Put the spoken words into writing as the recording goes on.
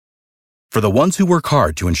For the ones who work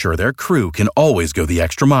hard to ensure their crew can always go the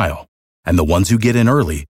extra mile, and the ones who get in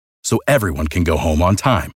early so everyone can go home on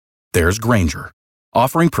time, there's Grainger,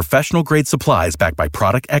 offering professional-grade supplies backed by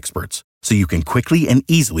product experts so you can quickly and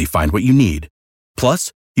easily find what you need.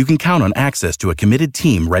 Plus, you can count on access to a committed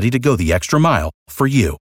team ready to go the extra mile for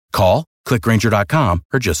you. Call, click Grainger.com,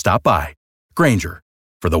 or just stop by. Grainger,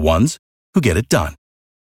 for the ones who get it done.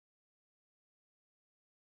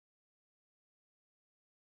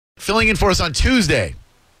 Filling in for us on Tuesday,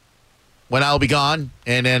 when I'll be gone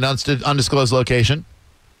in an undisclosed location,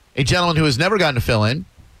 a gentleman who has never gotten to fill in,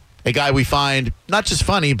 a guy we find not just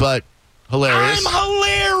funny, but hilarious. I'm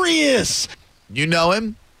hilarious. You know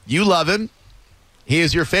him. You love him. He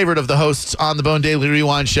is your favorite of the hosts on the Bone Daily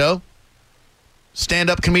Rewind show.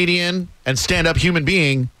 Stand-up comedian and stand-up human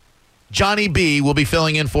being, Johnny B will be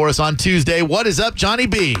filling in for us on Tuesday. What is up, Johnny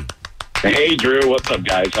B? Hey, Drew. What's up,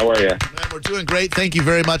 guys? How are you? Man, we're doing great. Thank you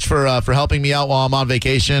very much for helping me out while I'm on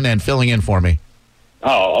vacation and filling in for me.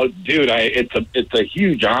 Oh, dude, it's a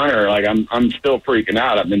huge honor. Like I'm still freaking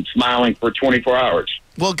out. I've been smiling for 24 hours.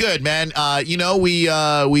 Well, good, man.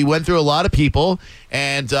 We went through a lot of people,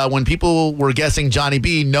 and when people were guessing Johnny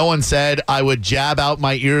B, no one said I would jab out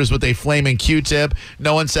my ears with a flaming Q-tip.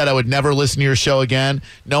 No one said I would never listen to your show again.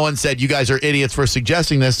 No one said you guys are idiots for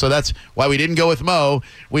suggesting this. So that's why we didn't go with Mo.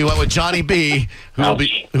 We went with Johnny B, who'll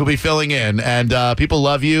be filling in, and people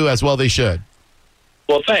love you as well. They should.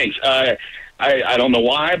 Well, thanks. I don't know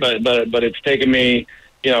why, but it's taken me,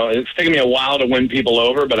 it's taken me a while to win people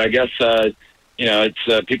over. But I guess.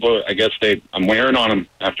 It's people, I guess I'm wearing on them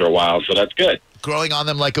after a while, so that's good. Growing on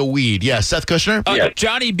them like a weed. Yeah, Seth Kushner? Yes.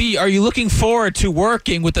 Johnny B, are you looking forward to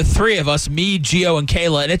working with the three of us, me, Gio, and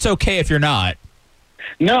Kayla? And it's okay if you're not.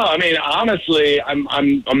 No, I mean, honestly,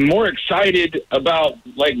 I'm more excited about,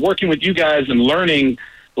 like, working with you guys and learning,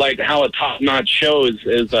 like, how a top-notch show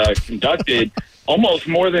is conducted, almost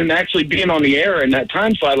more than actually being on the air in that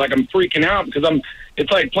time slot. Like, I'm freaking out because it's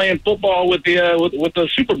like playing football with the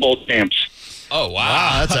Super Bowl champs. Oh,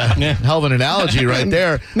 wow. That's a hell of an analogy right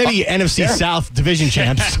there. Maybe NFC South division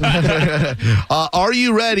champs. Are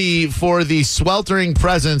you ready for the sweltering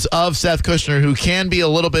presence of Seth Kushner, who can be a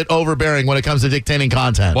little bit overbearing when it comes to dictating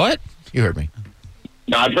content? What? You heard me.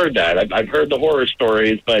 No, I've heard that. I've heard the horror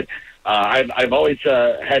stories, but I've always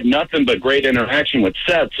had nothing but great interaction with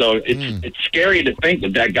Seth, so it's scary to think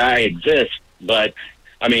that guy exists, but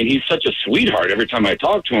I mean, he's such a sweetheart every time I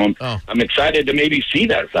talk to him. Oh. I'm excited to maybe see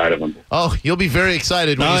that side of him. Oh, you'll be very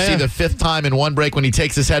excited when you see the fifth time in one break when he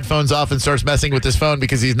takes his headphones off and starts messing with his phone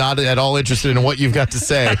because he's not at all interested in what you've got to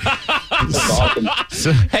say. That's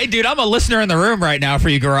awesome. Hey, dude, I'm a listener in the room right now for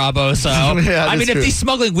you, Garabo. So, I mean, if these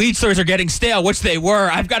smuggling weed stories are getting stale, which they were,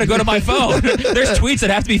 I've got to go to my phone. There's tweets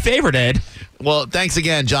that have to be favorited. Well, thanks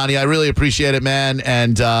again, Johnny. I really appreciate it, man.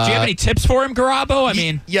 And do you have any tips for him, Garabo? I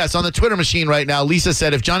mean, yes, on the Twitter machine right now, Lisa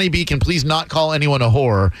said if Johnny B can please not call anyone a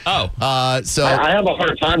whore. So I have a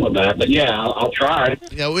hard time with that, but yeah, I'll try.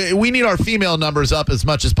 Yeah, we need our female numbers up as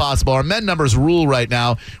much as possible. Our men numbers rule right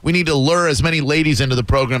now. We need to lure as many ladies into the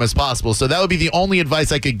program as possible. So that would be the only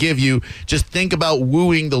advice I could give you. Just think about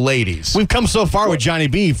wooing the ladies. We've come so far with Johnny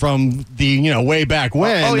B from the way back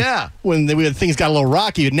when. Oh yeah, when things got a little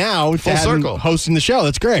rocky. Now full circle. Hosting the show.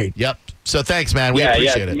 That's great. Yep. So thanks, man. We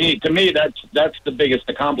appreciate it. To me, that's the biggest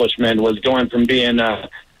accomplishment, was going from being a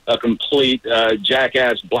complete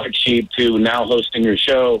jackass black sheep to now hosting your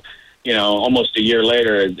show. Almost a year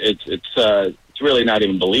later, it's really not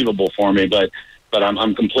even believable for me, but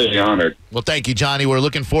I'm completely honored. Well, thank you, Johnny. We're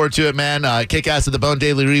looking forward to it, man. Kick ass at the Bone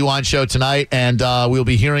Daily Rewind show tonight, and we'll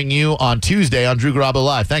be hearing you on Tuesday on Drew Garabo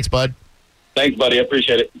Live. Thanks, bud. Thanks, buddy. I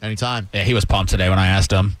appreciate it. Anytime. Yeah, he was pumped today when I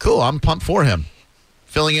asked him. Cool. I'm pumped for him.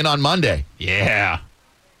 Filling in on Monday. Yeah.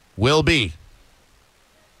 Will be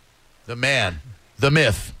the man, the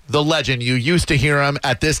myth, the legend. You used to hear him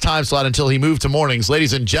at this time slot until he moved to mornings.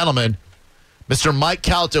 Ladies and gentlemen, Mr. Mike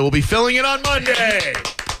Calta will be filling in on Monday.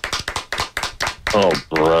 Oh,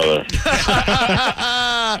 brother.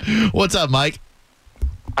 What's up, Mike?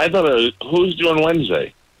 I thought who's doing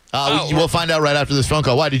Wednesday? We'll find out right after this phone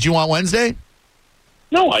call. Why? Did you want Wednesday?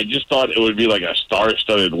 No, I just thought it would be like a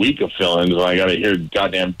star-studded week of fill-ins, and I got to hear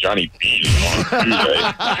goddamn Johnny B on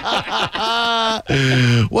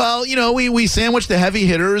Tuesday. Well, we sandwich the heavy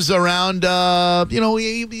hitters around, Johnny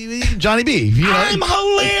B. I'm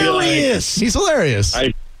hilarious. He's hilarious.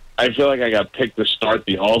 I feel like I got picked to start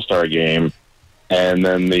the All-Star game, and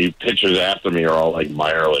then the pitchers after me are all like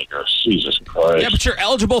minor leaguers. Jesus Christ. Yeah, but you're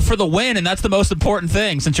eligible for the win, and that's the most important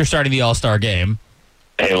thing since you're starting the All-Star game.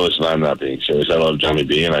 Hey, listen, I'm not being serious. I love Johnny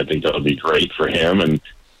B, and I think that would be great for him. And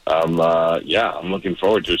I'm looking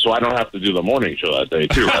forward to it. So I don't have to do the morning show that day,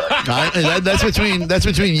 too. That's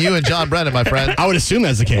between you and John Brennan, my friend. I would assume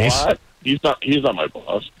that's the case. What? He's not my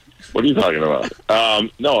boss. What are you talking about?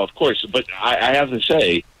 No, of course. But I have to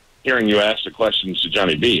say, hearing you ask the questions to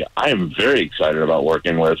Johnny B, I am very excited about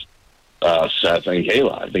working with Seth and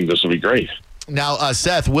Kayla. I think this will be great. Now,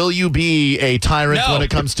 Seth, will you be a tyrant when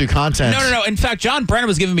it comes to content? No. In fact, John Brennan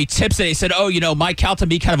was giving me tips today. He said, Mike Cal can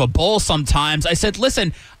be kind of a bull sometimes. I said,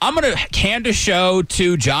 listen, I'm going to hand a show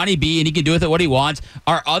to Johnny B, and he can do with it what he wants.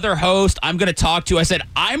 Our other host, I'm going to talk to. I said,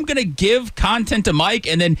 I'm going to give content to Mike,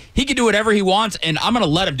 and then he can do whatever he wants, and I'm going to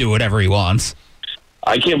let him do whatever he wants.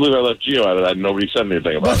 I can't believe I left Gio out of that. Nobody said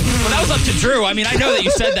anything about it. Well, that was up to Drew. I mean, I know that you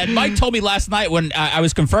said that. Mike told me last night when I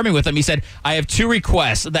was confirming with him, he said, I have 2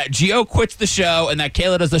 requests, that Gio quits the show and that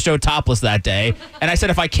Kayla does the show topless that day. And I said,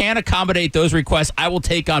 if I can't accommodate those requests, I will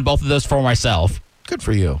take on both of those for myself. Good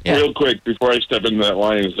for you. Yeah. Real quick, before I step into that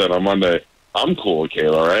Lions den on Monday, I'm cool with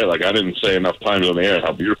Kayla, right? Like, I didn't say enough times on the air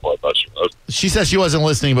how beautiful I thought she was. She said she wasn't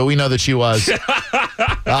listening, but we know that she was.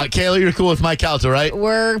 Kayla, you're cool with Mike Calta, right?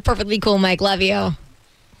 We're perfectly cool, Mike. Love you.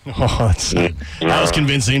 Oh, that was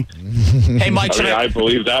convincing. Hey, Mike, I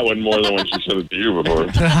believe that one more than when she said it to you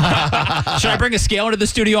before. Should I bring a scale into the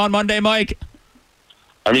studio on Monday, Mike?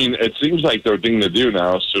 I mean, it seems like their thing to do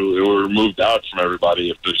now, so we're moved out from everybody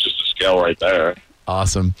if there's just a scale right there.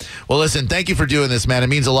 Awesome. Well, listen, thank you for doing this, man. It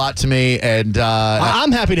means a lot to me. And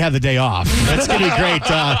I'm happy to have the day off. It's going to be great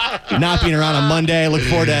not being around on Monday. I look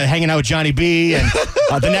forward to hanging out with Johnny B. And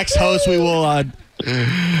the next host we will...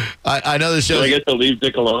 I know the show. Do I get to leave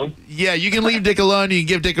Dick alone? Yeah, you can leave Dick alone. You can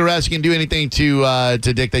give Dick a rest. You can do anything to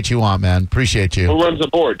Dick that you want, man. Appreciate you. Who runs the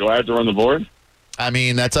board? Do I have to run the board? I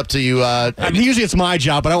mean, that's up to you. Usually it's my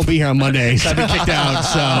job, but I won't be here on Mondays. I've been kicked out,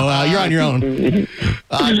 so you're on your own.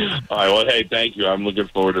 All right. Well, hey, thank you. I'm looking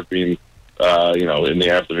forward to being, in the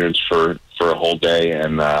afternoons for a whole day,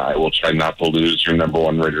 and I will try not to lose your number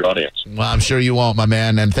one rated audience. Well, I'm sure you won't, my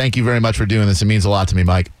man. And thank you very much for doing this. It means a lot to me,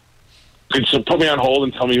 Mike. So put me on hold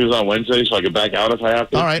and tell me who's on Wednesday so I can back out if I have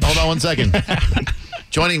to. All right, hold on one second.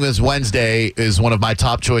 Joining this Wednesday is one of my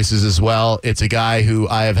top choices as well. It's a guy who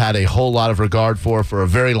I have had a whole lot of regard for a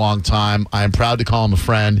very long time. I am proud to call him a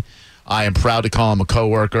friend. I am proud to call him a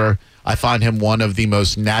coworker. I find him one of the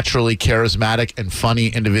most naturally charismatic and funny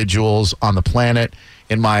individuals on the planet.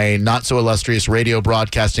 In my not-so-illustrious radio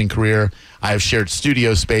broadcasting career, I have shared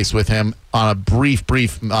studio space with him on a brief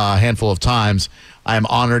handful of times. I am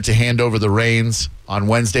honored to hand over the reins on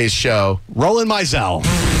Wednesday's show. Roland Mizell.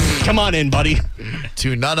 Come on in, buddy.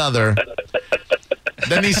 To none other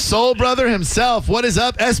than the soul brother himself. What is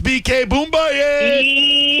up, SBK Boomba?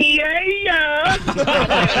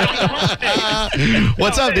 Yeah.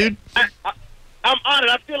 What's up, dude? I'm honored.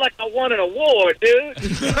 I feel like I won an award, dude.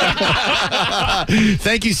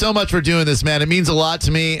 Thank you so much for doing this, man. It means a lot to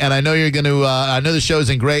me, and I know you're going to. I know the show's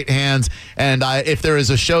in great hands, and if there is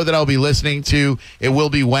a show that I'll be listening to, it will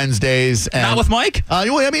be Wednesdays. And, not with Mike?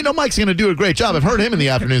 Mike's going to do a great job. I've heard him in the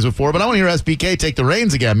afternoons before, but I want to hear SBK take the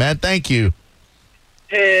reins again, man. Thank you.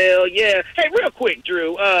 Hell yeah! Hey, real quick,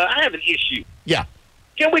 Drew. I have an issue. Yeah.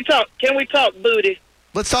 Can we talk booty?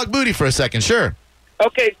 Let's talk booty for a second. Sure.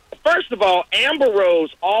 Okay. First of all, Amber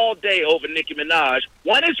Rose all day over Nicki Minaj.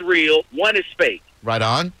 One is real, one is fake. Right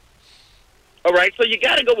on. All right, so you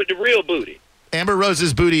got to go with the real booty. Amber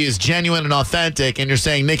Rose's booty is genuine and authentic, and you're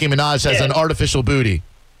saying Nicki Minaj has an artificial booty.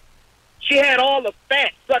 She had all the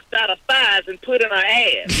fat sucked out of thighs and put in her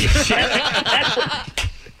ass.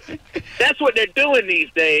 That's what they're doing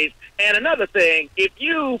these days. And another thing, if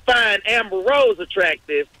you find Amber Rose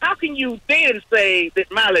attractive, how can you then say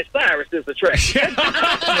that Miley Cyrus is attractive?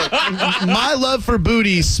 My love for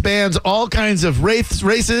booty spans all kinds of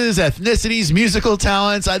races, ethnicities, musical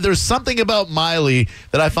talents. There's something about Miley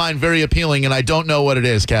that I find very appealing, and I don't know what it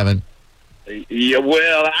is, Kevin. Yeah,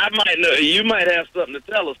 well, I might know. You might have something to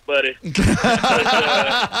tell us, buddy.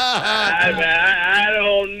 I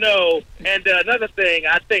don't know. And another thing,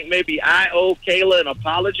 I think maybe I owe Kayla an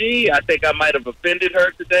apology. I think I might have offended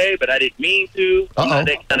her today, but I didn't mean to. I'm not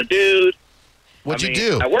that kind of dude. What'd you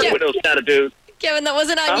do? I work with those kind of dudes. Kevin, that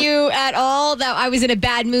wasn't on you at all. That I was in a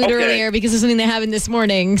bad mood earlier because of something that happened this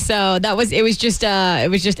morning. So it was just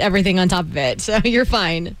everything on top of it. So you're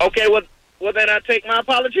fine. Okay, well then I take my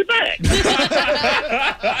apology back.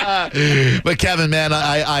 But Kevin, man,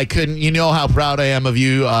 I couldn't. You know how proud I am of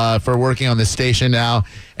you for working on this station now,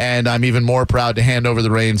 and I'm even more proud to hand over the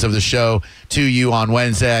reins of the show to you on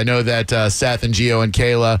Wednesday. I know that Seth and Gio and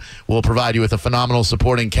Kayla will provide you with a phenomenal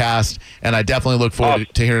supporting cast, and I definitely look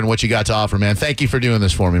forward to hearing what you got to offer, man. Thank you for doing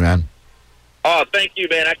this for me, man. Oh, thank you,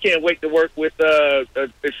 man. I can't wait to work with Steph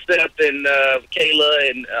and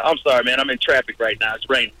Kayla. And I'm sorry, man. I'm in traffic right now. It's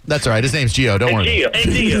raining. That's all right. His name's Gio. Don't worry. Gio.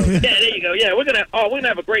 Yeah, there you go. Yeah, we're gonna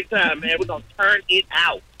have a great time, man. We're gonna turn it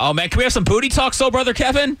out. Oh, man, can we have some booty talk, soul brother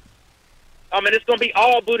Kevin? I mean, it's gonna be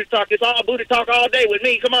all booty talk. It's all booty talk all day with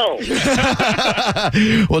me. Come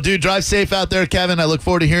on. Well, dude, drive safe out there, Kevin. I look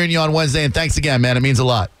forward to hearing you on Wednesday, and thanks again, man. It means a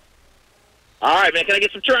lot. All right, man. Can I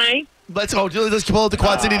get some train? Let's pull up the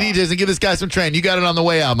Quad City DJs and give this guy some train. You got it on the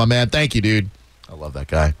way out, my man. Thank you, dude. I love that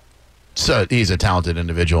guy. So he's a talented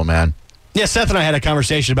individual, man. Yeah, Seth and I had a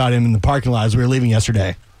conversation about him in the parking lot as we were leaving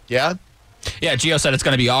yesterday. Yeah? Yeah, Gio said it's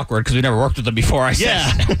going to be awkward because we never worked with him before. I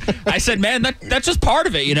said, man, that's just part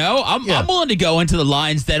of it, you know? I'm willing to go into the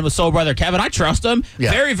Lions Den with soul brother Kevin. I trust him. Yeah.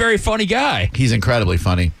 Very, very funny guy. He's incredibly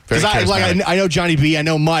funny. Because I know Johnny B, I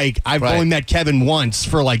know Mike. I've only met Kevin once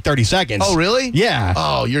for like 30 seconds. Oh, really? Yeah.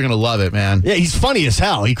 Oh, you're going to love it, man. Yeah, he's funny as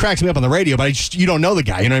hell. He cracks me up on the radio, but you don't know the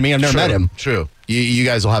guy. You know what I mean? I've never met him. True. You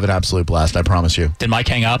guys will have an absolute blast, I promise you. Did Mike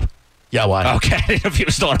hang up? Yeah, why? Okay, if he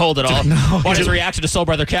was still on hold at all. No. What his reaction to soul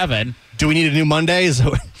brother Kevin? Do we need a new Monday?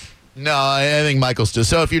 No, I think Michael's just.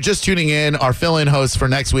 So if you're just tuning in, our fill-in host for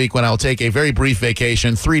next week when I'll take a very brief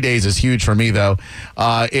vacation, 3 days is huge for me, though.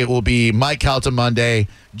 It will be Mike Calta Monday,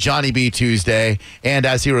 Johnny B Tuesday, and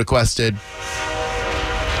as he requested,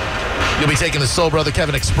 you'll be taking the Soul Brother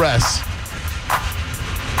Kevin Express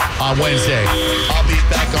on Wednesday. I'll be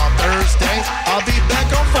back on Thursday. I'll be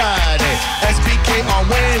back on Friday. SBK on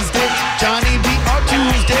Wednesday. Johnny B on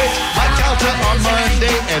Tuesday. Mike Calta on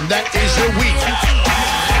Monday. And that is your week.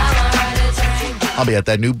 I'll be at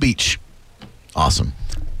that new beach. Awesome.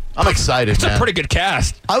 I'm excited, It's man. a pretty good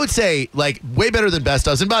cast. I would say, like, way better than Best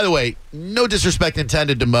does. And by the way, no disrespect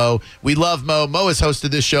intended to Mo. We love Mo. Mo has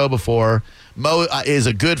hosted this show before. Mo is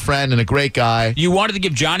a good friend and a great guy. You wanted to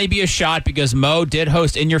give Johnny B a shot because Mo did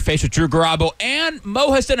host In Your Face with Drew Garabo, and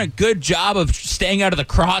Mo has done a good job of staying out of the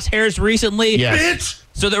crosshairs recently. Yes. Bitch!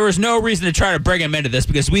 So there was no reason to try to bring him into this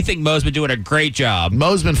because we think Mo's been doing a great job.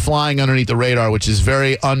 Mo's been flying underneath the radar, which is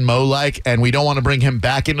very un-Mo-like, and we don't want to bring him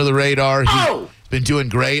back into the radar. He's been doing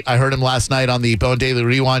great. I heard him last night on the Bone Daily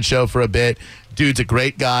Rewind show for a bit. Dude's a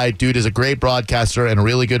great guy. Dude is a great broadcaster and a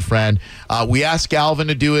really good friend. We asked Galvin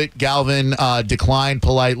to do it. Galvin declined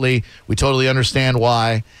politely. We totally understand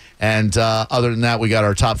why. And other than that, we got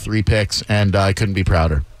our top 3 picks, and I couldn't be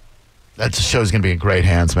prouder. That show's going to be in great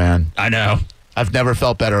hands, man. I know. I've never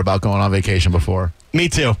felt better about going on vacation before. Me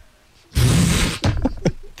too.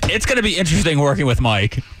 It's going to be interesting working with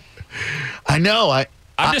Mike. I know.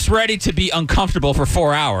 I'm just ready to be uncomfortable for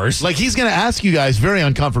 4 hours. Like, he's going to ask you guys very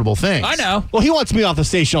uncomfortable things. I know. Well, he wants me off the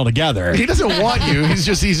station altogether. He doesn't want you. He's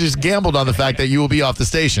just gambled on the fact that you will be off the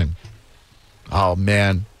station. Oh,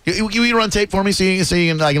 man. You run tape for me so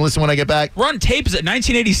I can listen when I get back? Run tape is at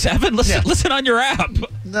 1987? Listen on your app.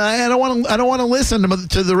 Nah, I don't want to listen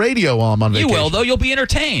to the radio while I'm on vacation. You will, though. You'll be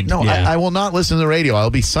entertained. No, yeah. I will not listen to the radio. I'll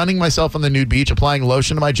be sunning myself on the nude beach, applying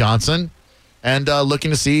lotion to my Johnson, and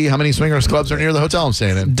looking to see how many swingers clubs are near the hotel I'm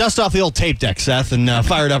staying in. Dust off the old tape deck, Seth, and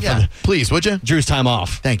fire it up for please, would you? Drew's time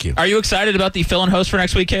off. Thank you. Are you excited about the fill-in host for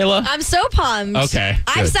next week, Kayla? I'm so pumped. Okay.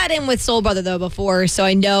 I've sat in with Soul Brother, though, before, so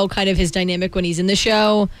I know kind of his dynamic when he's in the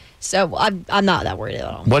show. So I'm not that worried at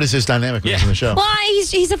all. What is his dynamic when he's in the show? Well,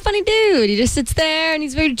 he's a funny dude. He just sits there, and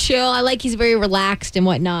he's very chill. I like he's very relaxed and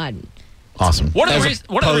whatnot. Awesome. One of the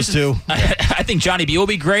reasons I think Johnny B will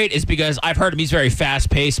be great is because I've heard him. He's very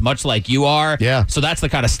fast-paced, much like you are. Yeah. So that's the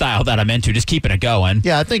kind of style that I'm into, just keeping it going.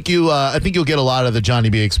 Yeah, I think you'll get a lot of the Johnny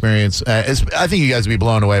B experience. I think you guys will be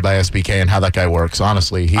blown away by SBK and how that guy works.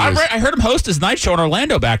 Honestly, I heard him host his night show in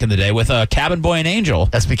Orlando back in the day with Cabin Boy and Angel.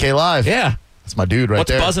 SBK Live. Yeah. That's my dude right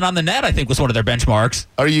there. What's buzzing on the net, I think, was one of their benchmarks.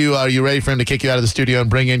 Are you ready for him to kick you out of the studio and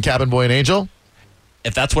bring in Cabin Boy and Angel?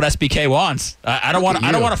 If that's what SBK wants. I don't want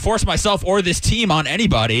to force myself or this team on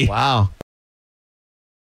anybody. Wow.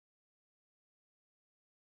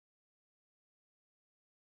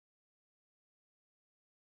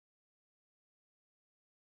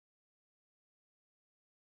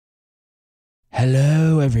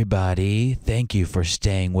 Hello, everybody. Thank you for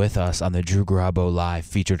staying with us on the Drew Garabo Live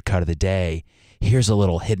featured cut of the day. Here's a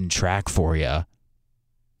little hidden track for you.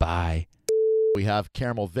 Bye. We have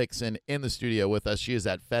Caramel Vixen in the studio with us. She is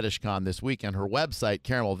at FetishCon this weekend. Her website,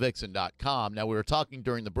 caramelvixen.com. Now, we were talking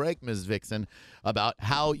during the break, Ms. Vixen, about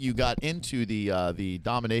how you got into the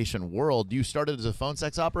domination world. You started as a phone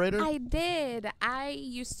sex operator? I did. I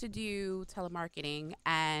used to do telemarketing,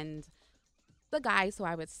 and the guys who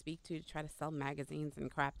I would speak to try to sell magazines and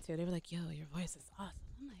crap to, they were like, yo, your voice is awesome.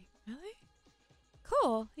 I'm like, really?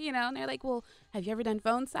 Cool. And they're like, well, have you ever done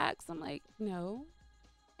phone sex? I'm like, no.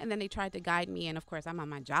 And then they tried to guide me, and of course, I'm on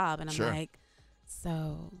my job, and I'm like,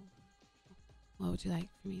 so what would you like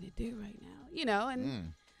for me to do right now? You know,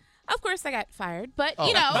 and of course I got fired, but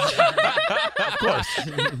you know, Of course.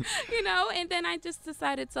 you know, and then I just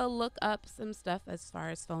decided to look up some stuff as far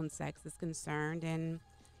as phone sex is concerned, and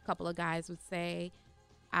a couple of guys would say,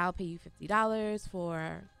 I'll pay you $50 for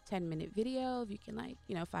a 10-minute video. If you can,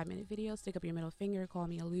 5-minute video, stick up your middle finger, call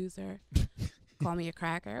me a loser, call me a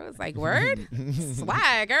cracker. I was like, word?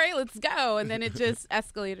 Swag. All right, let's go. And then it just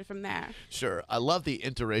escalated from there. Sure. I love the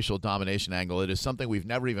interracial domination angle. It is something we've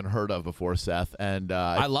never even heard of before, Seth. And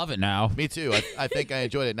I love it now. Me too. I think I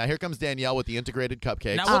enjoyed it. Now here comes Danielle with the integrated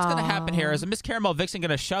cupcakes. Now what's going to happen here? Is Miss Caramel Vixen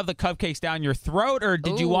going to shove the cupcakes down your throat, or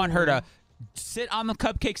did you want her to sit on the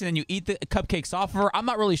cupcakes and then you eat the cupcakes off of her? I'm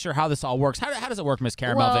not really sure how this all works. How does it work, Miss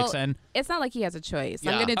Caramel Vixen? It's not like he has a choice. Yeah.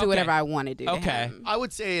 I'm going to do whatever I want to do. Okay. To him. I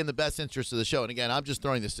would say in the best interest of the show. And again, I'm just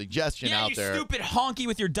throwing the suggestion out there. Yeah, you stupid honky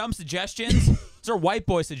with your dumb suggestions. Those are white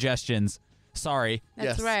boy suggestions. Sorry.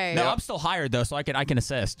 That's Yes. right. No, I'm still hired though, so I can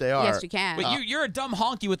assist. They are. Yes, you can. But you're a dumb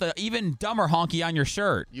honky with an even dumber honky on your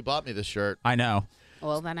shirt. You bought me this shirt. I know.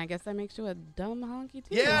 Well, then I guess that makes you a dumb honky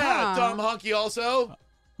too. Yeah, huh? dumb honky also.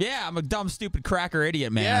 Yeah, I'm a dumb, stupid cracker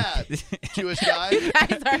idiot, man. Yeah, Jewish guy. You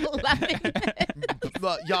guys are laughing.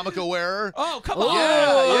 Yarmulke wearer. Oh, come Yeah,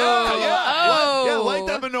 on. yeah. Light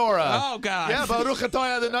that menorah. Oh, God. Yeah, Baruch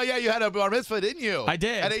atah Adonai. Yeah, you had a bar mitzvah, didn't you? I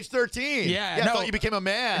did. At age 13. Yeah, I no. thought you became a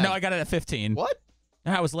man. No, I got it at 15. What?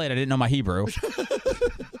 I was late. I didn't know my Hebrew.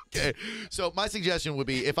 Okay. So my suggestion would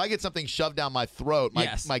be if I get something shoved down my throat,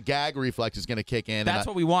 my gag reflex is going to kick in. That's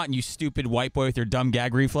what we want, you stupid white boy with your dumb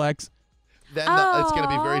gag reflex. Then it's going to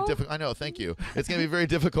be very difficult. I know, thank you. It's going to be very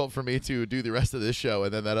difficult for me to do the rest of this show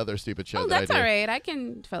and then that other stupid show that I do. That's all right. I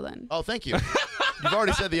can fill in. Oh, thank you. You've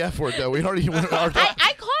already said the F word, though. We already. I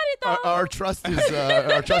caught it though. Our trust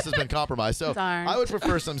has been compromised. So Darn. I would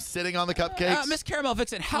prefer some sitting on the cupcakes. Miss Caramel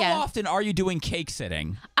Vixen, how Yes. often are you doing cake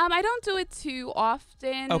sitting? I don't do it too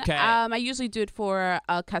often. Okay. I usually do it for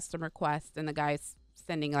a custom request, and the guy's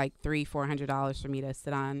sending like $300-$400 for me to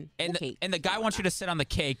sit on And cake. the guy wants you to sit on the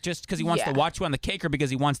cake just because he wants to Yeah. watch you on the cake, or because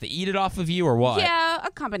he wants to eat it off of you, or what? Yeah, a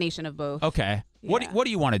combination of both. Okay. Yeah. What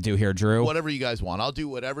do you want to do here, Drew? Whatever you guys want. I'll do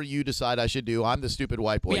whatever you decide I should do. I'm the stupid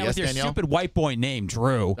white boy. Yeah, Yes, with your Danielle? stupid white boy name,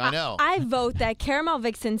 Drew. I know. I vote that Caramel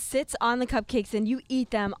Vixen sits on the cupcakes and you eat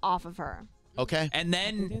them off of her. Okay. And do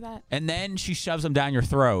then that. she shoves them down your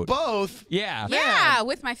throat. Both? Yeah. Yeah,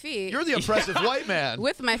 with my feet. You're the oppressive white man.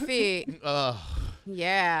 With my feet.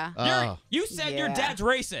 Yeah. You said your Yeah. dad's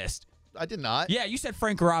racist. I did not. Yeah, you said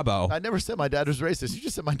Frank Garabo. I never said my dad was racist. You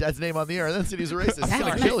just said my dad's name on the air and then said he's a racist. He's going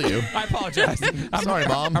Sorry. to kill you. I apologize. I'm Sorry,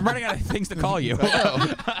 Mom. I'm running out of things to call you.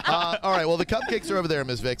 All right. Well, the cupcakes are over there,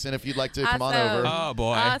 Ms. Vixen, if you'd like to come on Awesome. over. Oh,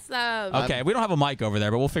 boy. Awesome. Okay, we don't have a mic over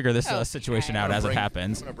there, but we'll figure this Okay. situation out I'm as gonna it bring-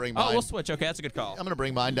 happens. I'm gonna bring Oh, mine. we'll switch. Okay, that's a good call. I'm going to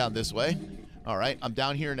bring mine down this way. All right. I'm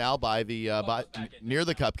down here now by the near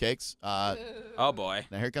the cupcakes. Oh, boy.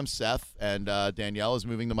 Now here comes Seth, and Danielle is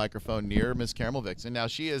moving the microphone near Miss Caramel Vixen. Now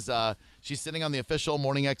she is she's sitting on the official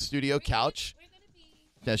Morning X studio couch.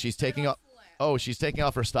 Now she's taking off. Oh, she's taking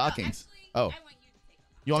off her stockings. Oh,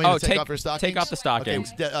 you want me to take off her stockings? Take off the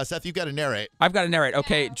stockings. Okay, Seth, you've got to narrate. I've got to narrate.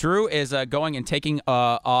 Okay, Drew is going and taking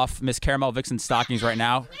off Miss Caramel Vixen's stockings right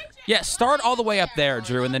now. Yeah, start all the way up there,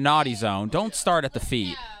 Drew, in the naughty zone. Don't start at the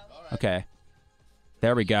feet. Okay.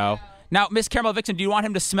 There we go. Now, Miss Caramel Vixen, do you want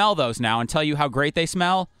him to smell those now and tell you how great they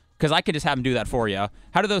smell? Because I could just have him do that for you.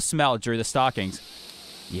 How do those smell, Drew, the stockings?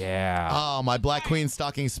 Yeah. Oh, my Black Queen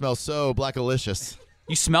stockings smell so blackalicious.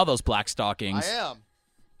 You smell those black stockings. I am.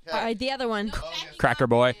 All right, the other one. Cracker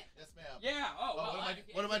boy. Yes, ma'am. Yeah.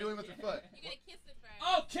 What am I doing with the foot?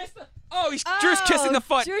 Oh, kiss the... Oh, Drew's kissing the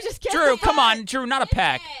foot. Drew just kissed Drew, the come foot. on. Drew, not a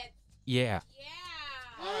peck. Yeah.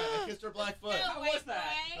 All right, I kissed her black foot. How was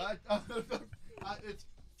that? It's,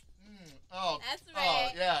 oh, That's oh,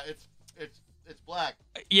 right. yeah, it's black.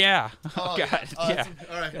 Yeah. Oh, yeah. God. Oh, Yeah. that's-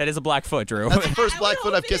 all right. That is a black foot, Drew. That's the first black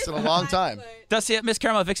foot I've kissed in a long time. Does he, Miss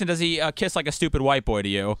Caramel Vixen, does he kiss like a stupid white boy to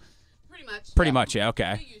you? Pretty much. Pretty much, yeah.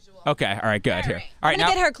 Okay. usual. Okay. All right. Good. Here. All I'm right. going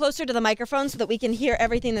to Now. get her closer to the microphone so that we can hear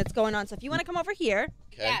everything that's going on. So if you want to come over here,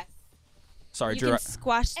 Okay. Yes. Sorry, you Drew. can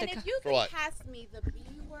squash the And if you For could what? pass me the B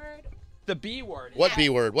word. The B word. What B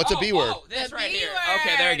word? What's a B word? Oh, this The right B here. word.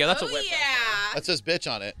 Okay, there you go. That's a Oh, whip. yeah. That says bitch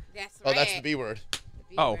on it. That's Oh, right. that's the B word. The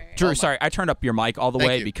B Oh, word. Drew, sorry. I turned up your mic all the Thank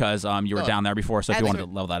way you. because you were No. down there before, so if you That's wanted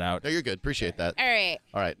to level that out. No, you're good. Appreciate that. All right.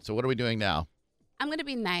 All right, so what are we doing now? I'm going to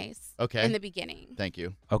be nice. Okay. In the beginning. Thank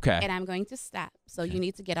you. Okay. And I'm going to stop. So you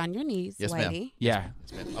need to get on your knees, Yes, ma'am. Whitey. Yeah.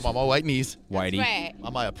 I'm on my white knees. Whitey. Right.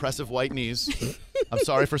 On my oppressive white knees. I'm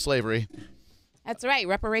sorry for slavery. That's right.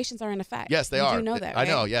 Reparations are in effect. Yes, they you are. You know that, I right?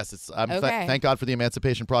 know. Yes, Okay. thank God for the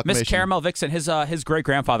Emancipation Proclamation. Miss Caramel Vixen, his great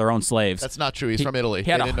grandfather owned slaves. That's not true. He's from Italy. He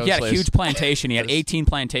had, They didn't a, own he had a slaves. huge plantation. He had 18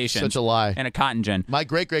 plantations. Such a lie. And a cotton gin. My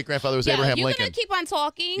great grandfather was Yo, Abraham you're Lincoln. gonna keep on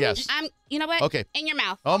talking. Yes. You know what? Okay. In your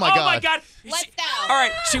mouth. Oh my God. Let's go. All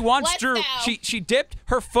right, she wants Let's Drew. go. She dipped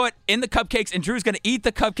her foot in the cupcakes, and Drew's gonna eat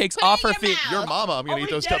the cupcakes Put it off in her your feet. mouth. Your mama, I'm gonna eat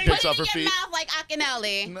those Put cupcakes it off her in feet. your mouth like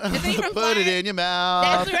Akinelli. Is it even Put it in your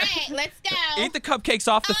mouth. That's right. Let's go. Eat the cupcakes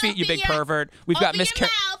off the feet, you Open big your- pervert. We've got Open Miss your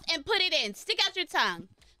mouth and put it in. Stick out your tongue.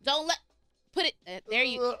 Don't let. Put it. There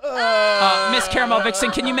you. Miss Caramel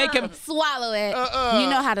Vixen. Can you make him? Swallow it. You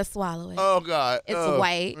know how to swallow it. Oh God. It's Oh.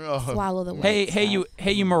 white. Oh. Swallow the white. Hey,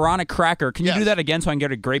 you moronic cracker. Can you Yes. do that again so I can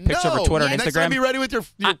get a great picture No. for Twitter and Next time, Instagram? be ready with your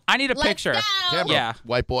I need a Let's picture. go. camera. Yeah.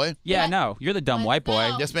 White boy. Yeah, no, you're the dumb white boy.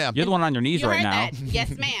 go. Yes, ma'am. You're the one on your knees You right heard now. that? Yes,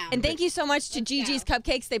 ma'am. And thank you so much to Gigi's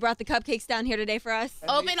Cupcakes. They brought the cupcakes down here today for us.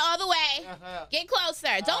 Open all the way. Get closer.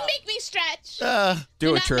 Don't make me stretch. Do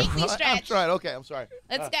it, not Drew. make me I'm stretch. trying. Okay, I'm sorry.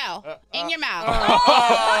 Let's go. In your mouth.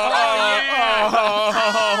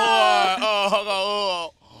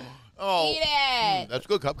 Oh, Eat it. that's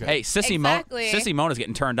good cupcake. Hey, Exactly. Sissy Mona's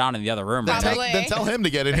getting turned on in the other room right now. Probably. Then tell him to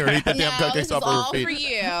get in here and eat the damn No, cupcakes this is off all her feet. for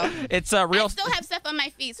you. It's I real. still have stuff on my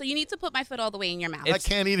feet, so you need to put my foot all the way in your mouth. I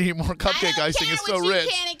can't eat any more I cupcake don't icing. care It's so what rich. you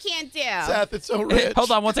can and can't do. Seth, it's so rich. Hold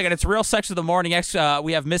on one second. It's Real Sex of the Morning.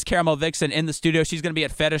 We have Miss Caramel Vixen in the studio. She's going to be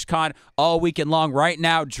at FetishCon all weekend long. Right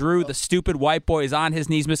now, Drew, the stupid white boy, is on his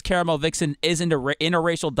knees. Miss Caramel Vixen is into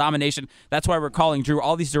interracial domination. That's why we're calling Drew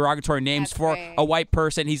all these derogatory names That's for right. a white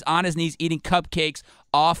person. He's on his knees eating cupcakes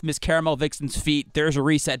off Miss Caramel Vixen's feet. There's a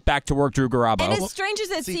reset. Back to work, Drew Garabo. And as strange as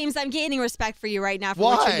it seems, I'm gaining respect for you right now for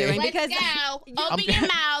Why? what you're doing. Let's Because go. Open your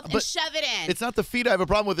mouth and but shove it in. It's not the feet I have a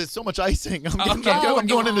problem with. It's so much icing. I'm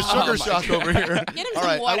going into Oh, sugar my shock over here. Get him All some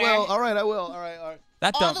right, water. I will. All right, I will. All right.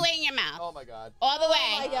 That all don't- the way in your mouth. Oh my God. All the way.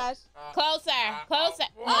 oh my gosh. Closer. Closer.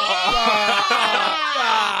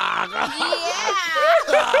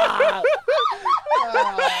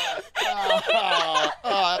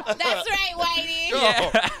 That's right, Whitey.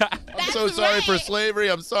 I'm so That's sorry for right. slavery.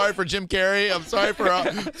 I'm sorry for Jim Carrey. I'm sorry for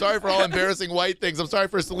all embarrassing white things. I'm sorry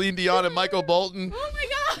for Celine Dion and Michael Bolton. Oh my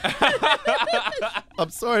God. I'm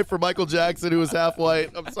sorry for Michael Jackson, who was half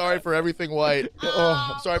white. I'm sorry for everything white.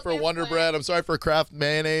 I'm sorry for Wonder Bread. I'm sorry for Kraft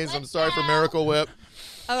mayonnaise. I'm sorry for Miracle Whip.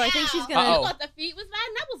 Oh, I think she's I gonna. thought the feet was bad,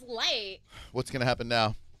 and that was light. What's gonna happen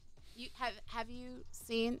now? You have you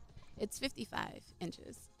seen? It's 55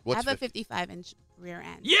 inches. What's I have a 55-inch rear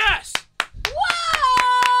end. Yes!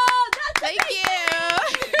 Whoa! That's Thank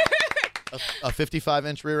you. A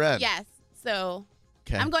 55-inch rear end. Yes. So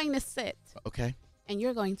Okay. I'm going to sit, Okay. and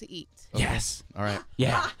you're going to eat. Yes. All right.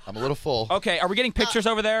 Yeah. I'm a little full. Okay, are we getting pictures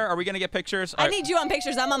over there? Are we going to get pictures? I need you on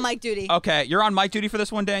pictures. I'm on mic duty. Okay, you're on mic duty for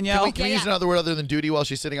this one, Danielle? Can we use another word other than duty while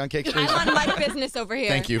she's sitting on cakes, please? I'm on mic business over here.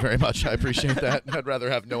 Thank you very much. I appreciate that. I'd rather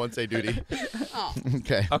have no one say duty. Oh.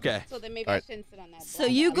 Okay. Okay. So then maybe All I right. shouldn't sit on that. So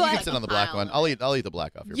black you one. go You can ahead. sit on the black one. I'll eat the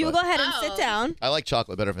black off your You butt. go ahead and Oh. sit down. I like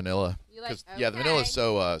chocolate better vanilla. You like- Yeah, the vanilla is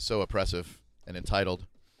okay. so oppressive and entitled.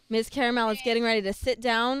 Ms. Caramel is getting ready to sit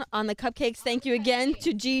down on the cupcakes. Thank you again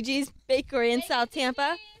to Gigi's Bakery in South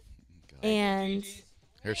Tampa. And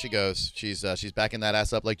Here she goes. She's back in that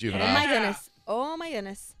ass up like oh my juvenile. goodness. Oh my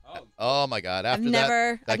goodness. Oh my God! After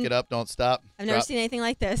never- that, back I've- it up. Don't stop. I've never drop, seen anything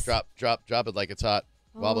like this. drop it like it's hot.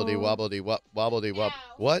 Wobbledy Oh. wobbledy wobbledy wob.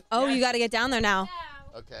 What? Oh, you got to get down there now.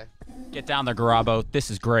 Okay. Get down there, Garabo.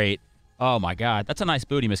 This is great. Oh, my God. That's a nice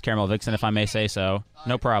booty, Miss Caramel Vixen, if I may say so.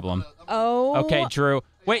 No problem. Oh. Okay, Drew.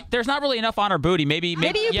 Wait, there's not really enough on her booty. Maybe you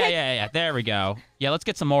yeah, pick- yeah. There we go. Yeah, let's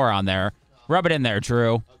get some more on there. Rub it in there,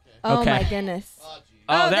 Drew. Oh Okay. my goodness. Oh,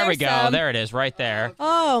 Oh, there we there's go. some. There it is, right there.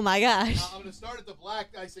 Oh my gosh. I'm gonna start at the black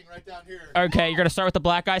icing right down here. Okay, you're going to start with the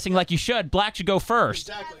black icing like you should. Black should go first.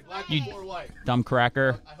 Exactly. Black You- before white. Dumb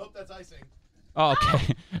cracker. I hope that's icing. Oh,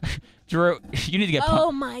 okay. Drew, you need to get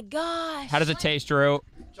Oh my gosh. How does it taste, Drew?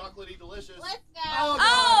 Chocolatey delicious. Let's go.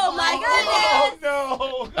 Oh my goodness.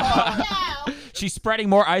 Oh no! God. Go. She's spreading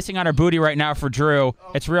more icing on her booty right now for Drew.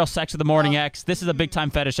 It's Real Sex of the Morning X. This is a big time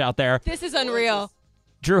fetish out there. This is unreal.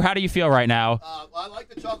 Drew, how do you feel right now? Well, I like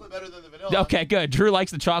the chocolate better than the vanilla. Okay, good. Drew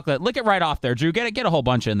likes the chocolate. Lick it right off there, Drew. Get a whole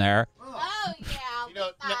bunch in there. Oh yeah. You know,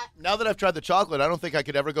 now that I've tried the chocolate, I don't think I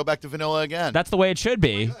could ever go back to vanilla again. That's the way it should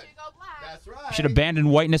be. You go black. That's right. Should abandon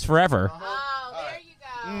whiteness forever. Oh, there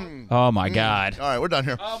you go. Oh my God. All right, we're done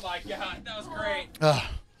here. Oh my God, that was great.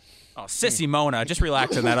 Ah. Oh, Sissy Mona, just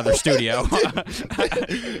relax in that other studio.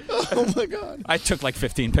 Oh my God. I took like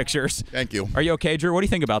 15 pictures. Thank you. Are you okay, Drew? What do you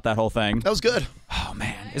think about that whole thing? That was good. Oh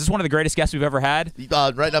man. Is this one of the greatest guests we've ever had?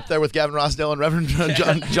 Right up there with Gavin Rossdale and Reverend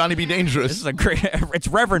Johnny B. Dangerous. This is a great. It's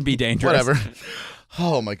Reverend B. Dangerous. Whatever.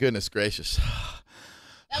 Oh my goodness gracious.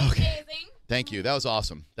 That was amazing. Thank you. That was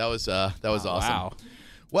awesome. That was awesome. Wow.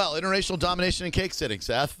 Well, interracial domination and cake sitting,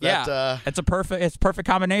 Seth. It's a perfect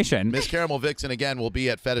combination. Miss Caramel Vixen, again, will be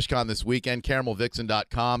at FetishCon this weekend.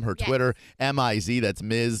 CaramelVixen.com. Her Twitter, M-I-Z. That's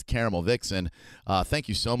Ms. Caramel Vixen. Thank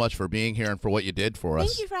you so much for being here and for what you did for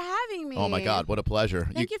us. Thank you for having me. Oh, my God. What a pleasure.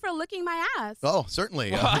 Thank you for licking my ass. Oh,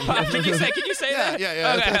 certainly. Can you say that?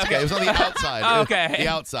 Yeah. Okay. That's okay. It was on the outside. Okay. The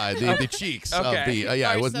outside, the cheeks of the. Or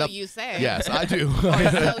it was so you say. Yes, I do.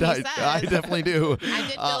 said. I definitely do. I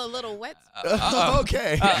did feel a little wet.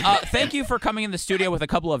 Okay. Thank you for coming in the studio with a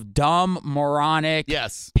couple of dumb, moronic,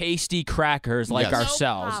 pasty crackers like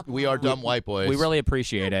ourselves. problem. We are dumb white boys. We really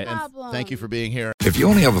appreciate it. Problem. Thank you for being here. If you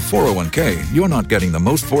only have a 401k, you're not getting the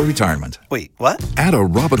most for retirement. Wait, what? Add a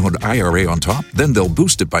Robinhood IRA on top, then they'll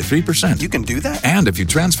boost it by 3%. You can do that? And if you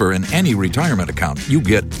transfer in any retirement account, you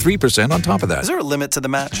get 3% on top of that. Is there a limit to the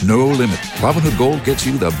match? No limit. Robinhood Gold gets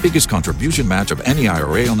you the biggest contribution match of any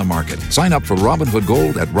IRA on the market. Sign up for Robinhood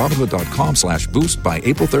Gold at Robinhood.com/boost by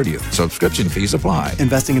April 30th. Subscription fees apply.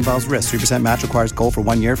 Investing involves risk. 3% match requires gold for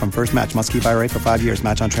 1 year from first match. Must keep IRA for 5 years.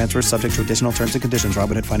 Match on transfers subject to additional terms and conditions.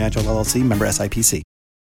 Robinhood Financial LLC, member SIPC.